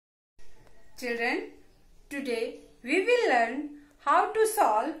Children, today we will learn how to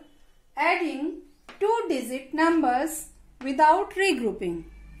solve adding two-digit numbers without regrouping.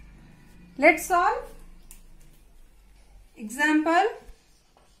 Let's solve. Example: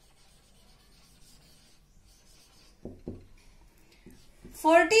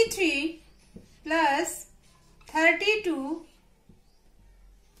 43 plus 32.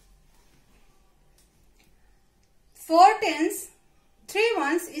 4 tens, 3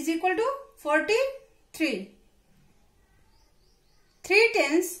 ones is equal to 43. 3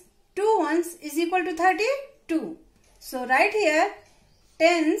 tens, 2 ones is equal to 32. So write here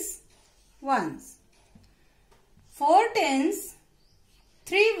tens, ones. 4 tens,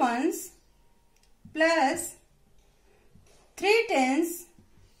 3 ones plus 3 tens,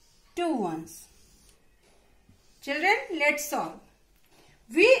 2 ones. Children, let's solve.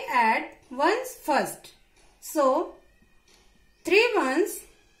 We add ones first. So 3 ones,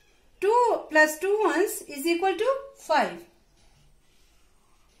 2 plus 2 ones is equal to 5.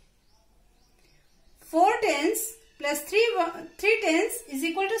 4 tens plus 3 tens is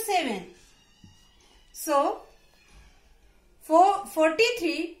equal to 7. So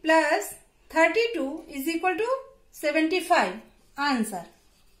 43 plus 32 is equal to 75. Answer.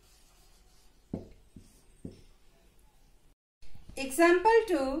 Example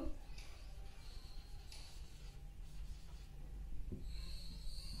 2.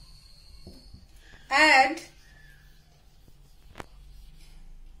 Add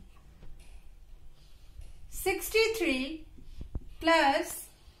 63 plus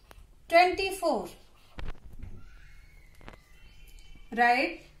 24.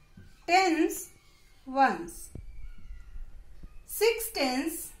 Write tens, ones. 6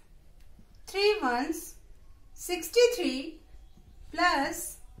 tens, 3 ones, 63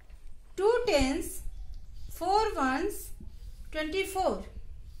 plus 2 tens, 4 ones, 24.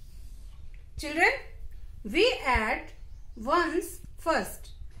 Children, we add ones first.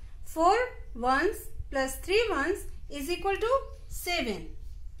 4 ones plus 3 ones is equal to 7.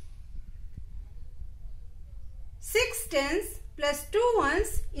 6 tens plus 2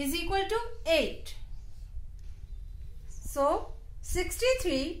 ones is equal to 8. So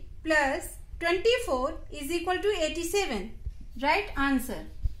 63 plus 24 is equal to 87. Right answer.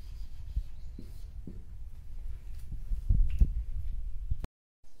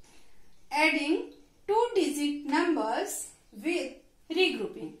 Adding two-digit numbers with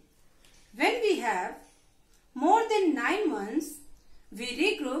regrouping. When we have more than 9 ones, we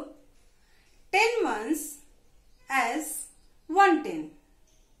regroup 10 ones as 110.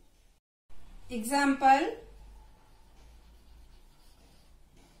 Example: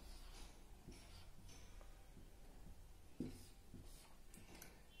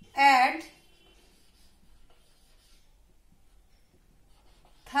 add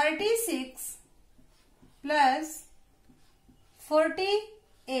 36 plus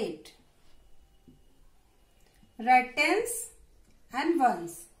 48. Write tens and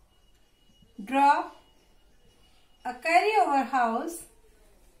ones. Draw a carryover house.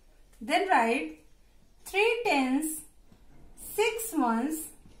 Then write 3 tens, 6 ones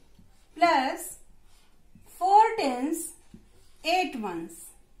plus 4 tens, 8 ones.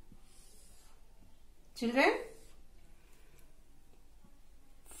 Children,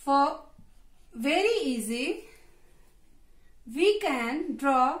 for very easy, we can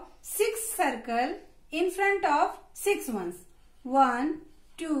draw 6 circles in front of 6 ones. 1,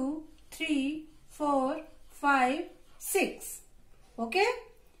 2, 3, 4, 5, 6. Okay?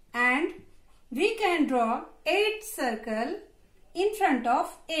 And we can draw 8 circles in front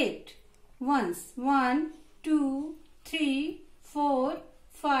of 8 ones. 1, 2, 3, 4,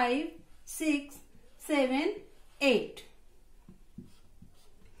 5, 6, 7, 8.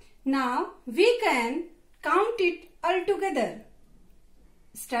 Now we can count it all together.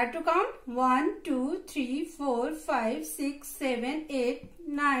 Start to count. 1, 2, 3, 4, 5, 6, 7, 8,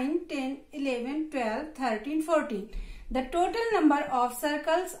 9, 10, 11, 12, 13, 14. The total number of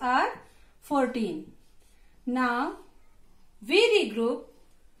circles are 14. Now we regroup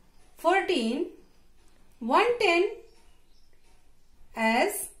 14, 110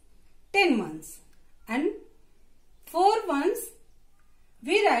 as 10 ones and 4 ones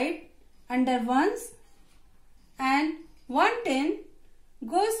we write under ones and 110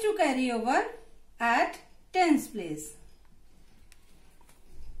 goes to carry over at tens place.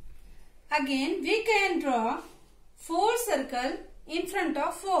 Again we can draw 4 circles in front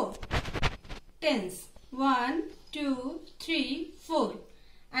of 4 tens. 1, 2, 3, 4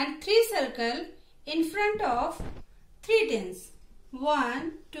 and 3 circles in front of 3 tens.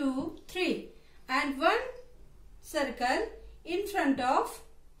 1, 2, 3 and 1 circle in front of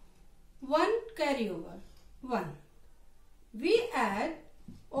 1 carry over, 1. We add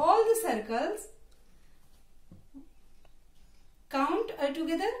all the circles. Count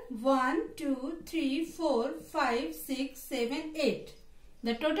altogether 1, 2, 3, 4, 5, 6, 7, 8.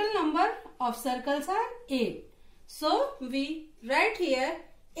 The total number of circles are 8. So we write here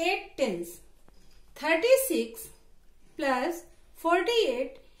 8 tens. 36 plus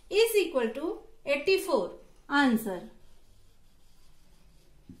 48 is equal to 84. Answer.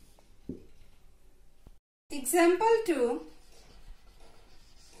 Example 2.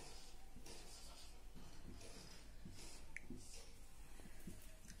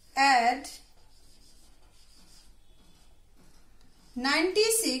 Add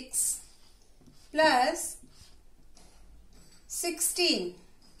 96 plus 16.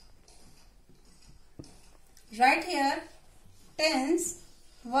 Write here tens,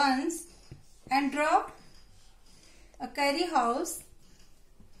 ones and draw a carry house.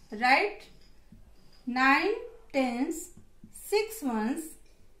 Write 9 tens, 6 ones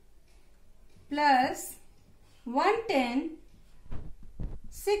plus 1 10,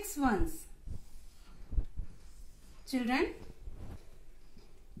 6 ones. Children,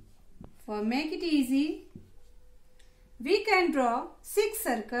 for make it easy, we can draw 6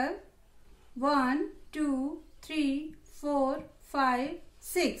 circles. 1, 2, 3, 4, 5,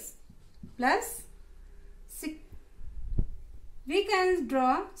 6 plus 6. We can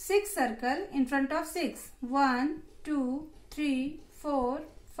draw 6 circles in front of 6. 1, 2, 3, 4,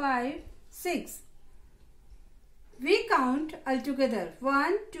 5, 6. We count altogether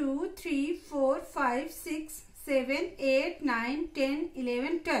 1, 2, 3, 4, 5, 6, 7, 8, 9, 10,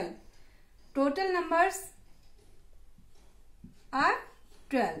 11, 12. Total numbers are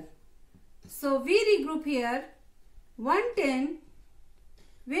 12. So we regroup here. 110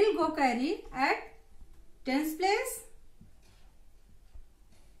 will go carry at tens place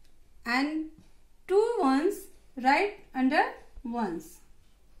and 2 ones right under ones.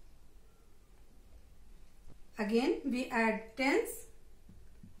 Again we add tens.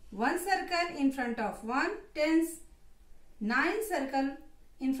 1 circle in front of 1 tens. 9 circle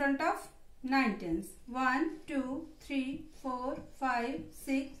in front of 9 tens. 1, 2, 3, 4, 5,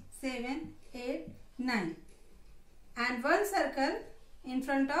 6, 7, 8, 9. And 1 circle in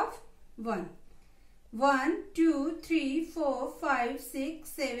front of 1. 1, 2, 3, 4, 5, 6,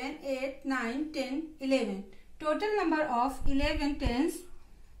 7, 8, 9, 10, 11. Total number of 11 tens.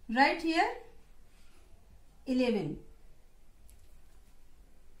 Right here 11.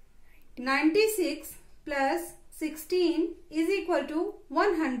 96 plus 16 is equal to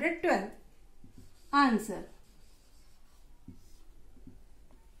 112. Answer.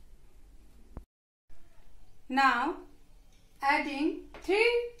 Now adding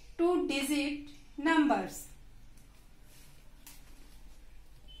 3 two-digit numbers.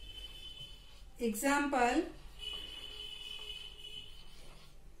 Example,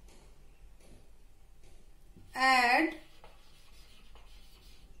 add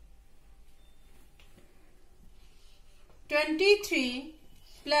 23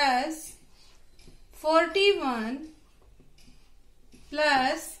 plus 41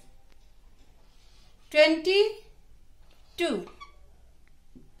 plus 22.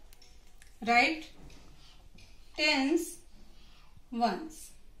 Write tens,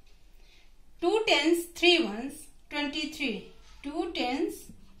 ones. 2 tens, 3 ones, 23. 2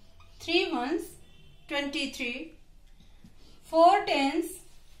 tens, 3 ones, 23. 4 tens,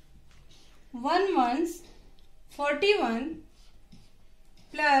 1 ones, 41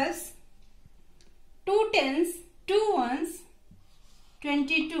 plus 2 tens, 2 ones,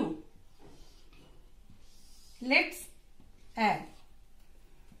 22. Let's add.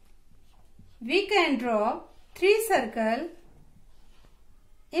 We can draw 3 circles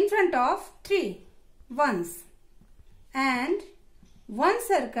in front of 3 ones and 1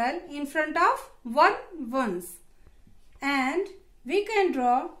 circle in front of 1 ones, and we can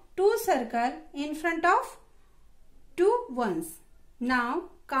draw 2 circles in front of 2 ones. Now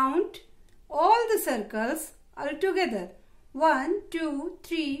count all the circles altogether. 1, 2,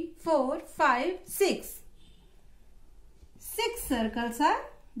 3, 4, 5, 6. 6 circles are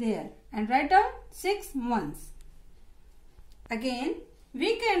there, and write down 6 ones. Again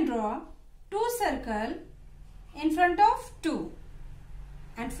we can draw 2 circles in front of 2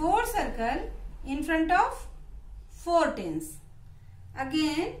 and 4 circles in front of 4 tens.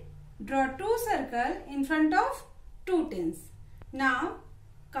 Again draw 2 circles in front of 2 tens. Now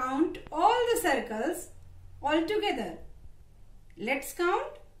count all the circles all together. Let's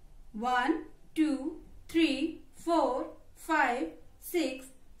count 1, 2, 3, 4, 5, 6,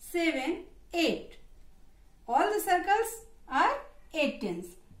 7, 8. All the circles are 8 tens.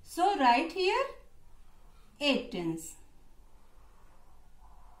 So write here 8 tens.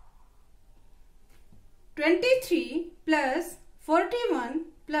 23 plus 41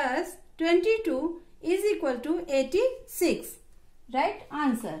 plus 22 is equal to 86. Right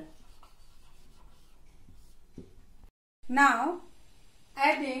answer. Now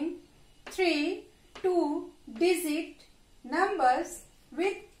adding 3 2-digit numbers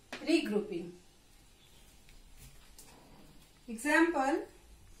with regrouping. Example,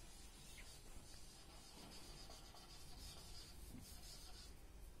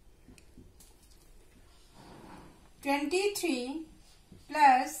 23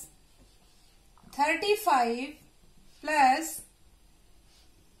 plus 35 plus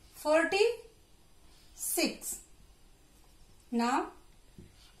 46. Now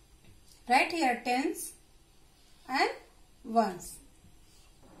write here tens and ones.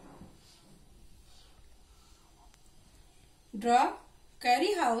 Draw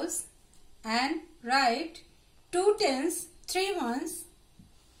carry house and write 2 tens, 3 ones,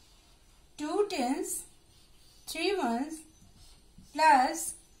 2 tens, 3 ones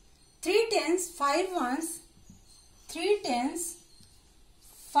plus 3 tens, 5 ones, 3 tens,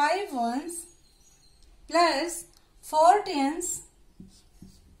 5 ones plus 4 tens,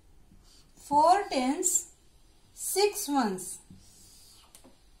 4 tens, 6 ones.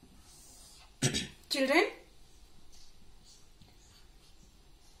 Children,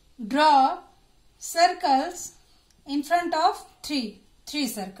 draw circles in front of 3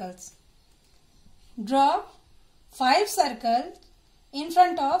 circles. Draw 5 circles in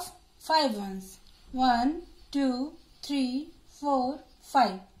front of 5 ones. 1, 2, 3, 4,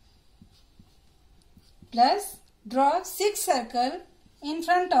 5. Plus draw 6 circles in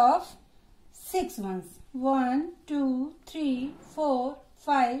front of 6 ones. 1, 2, 3, 4,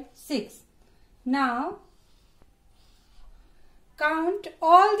 5, 6. Now count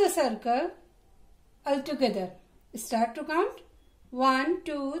all the circles altogether. Start to count. 1,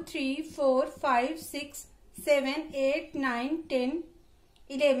 2, 3, 4, 5, 6, 7, 8, 9, 10,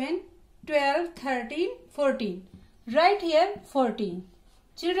 11, 12, 13, 14. Right here 14.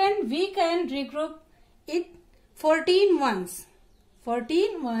 Children, we can regroup it 14 ones.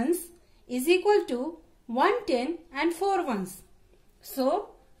 14 ones is equal to 110 and 4 ones. So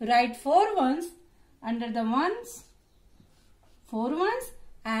write 4 ones under the ones, 4 ones,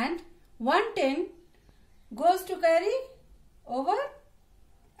 and 110 goes to carry over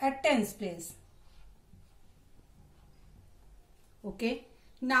at tens place. Okay,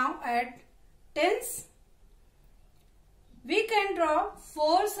 now add tens. We can draw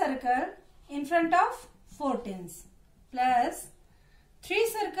 4 circles in front of 4 tens plus 3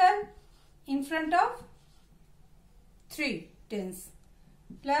 circles in front of 3 tens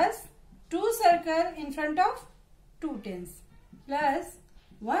plus 2 circles in front of 2 tens plus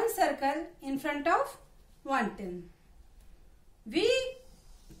 1 circle in front of 1 ten. We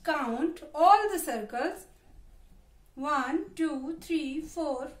count all the circles 1, 2, 3,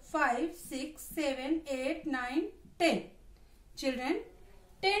 4, 5, 6, 7, 8, 9, 10. Children,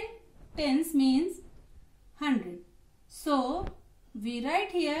 10 tens means 100. So we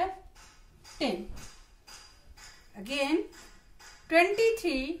write here 10. Again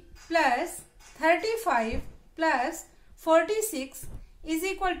 23 plus 35 plus 46 is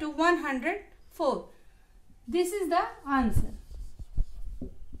equal to 104. This is the answer.